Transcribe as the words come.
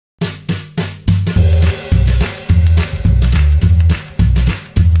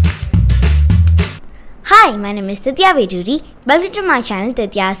Hi, my name is Titya Veduri. Welcome to my channel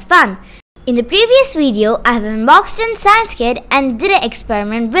Titya's Fun. In the previous video, I have unboxed a science kit and did an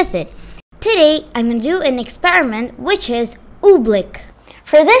experiment with it. Today, I'm going to do an experiment which is Oobleck.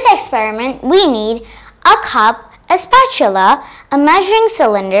 For this experiment, we need a cup, a spatula, a measuring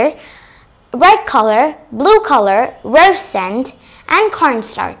cylinder, red color, blue color, rose scent, and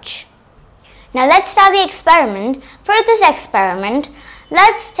cornstarch. Now let's start the experiment. For this experiment,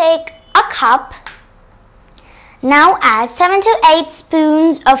 let's take a cup. Now add 7 to 8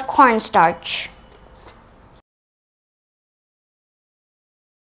 spoons of cornstarch.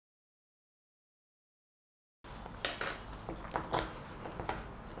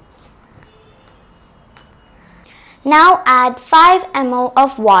 Now add 5 ml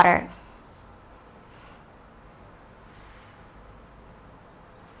of water.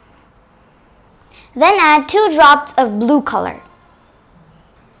 Then add 2 drops of blue color.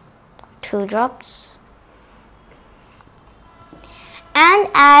 2 drops. And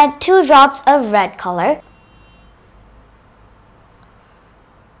add 2 drops of red color.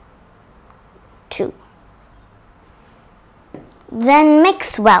 2. Then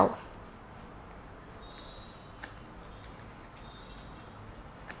mix well.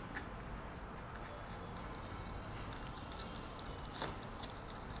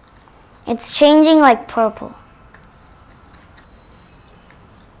 It's changing like purple.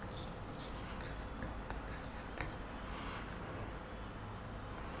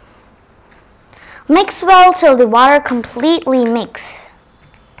 Mix well till the water completely mixes.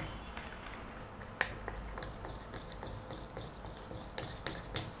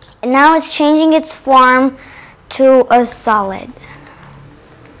 And now it's changing its form to a solid.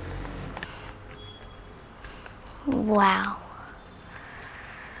 Wow.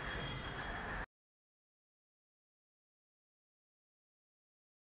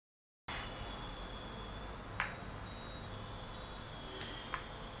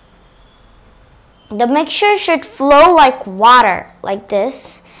 The mixture should flow like water, like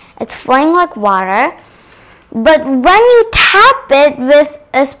this. It's flowing like water. But when you tap it with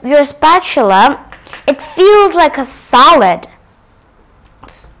your spatula, it feels like a solid.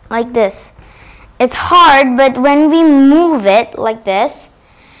 It's like this. It's hard, but when we move it like this,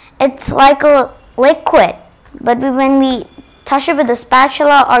 it's like a liquid. But when we touch it with the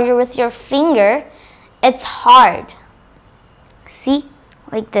spatula or with your finger, it's hard. See?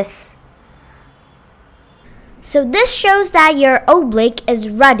 Like this. So this shows that your Oobleck is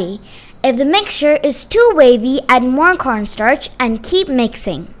ready. If the mixture is too wavy, add more cornstarch and keep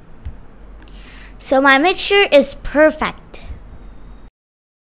mixing. So my mixture is perfect.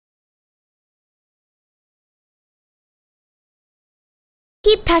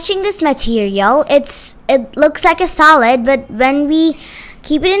 Keep touching this material. It looks like a solid, but when we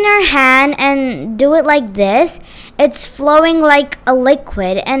keep it in our hand and do it like this, it's flowing like a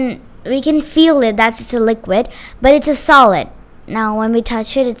liquid, and we can feel it that it's a liquid, but it's a solid. Now when we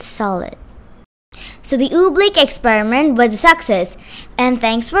touch it, it's solid. So the Oobleck experiment was a success. And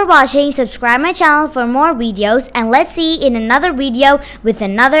thanks for watching. Subscribe my channel for more videos, and let's see in another video with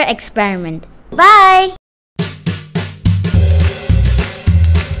another experiment. Bye!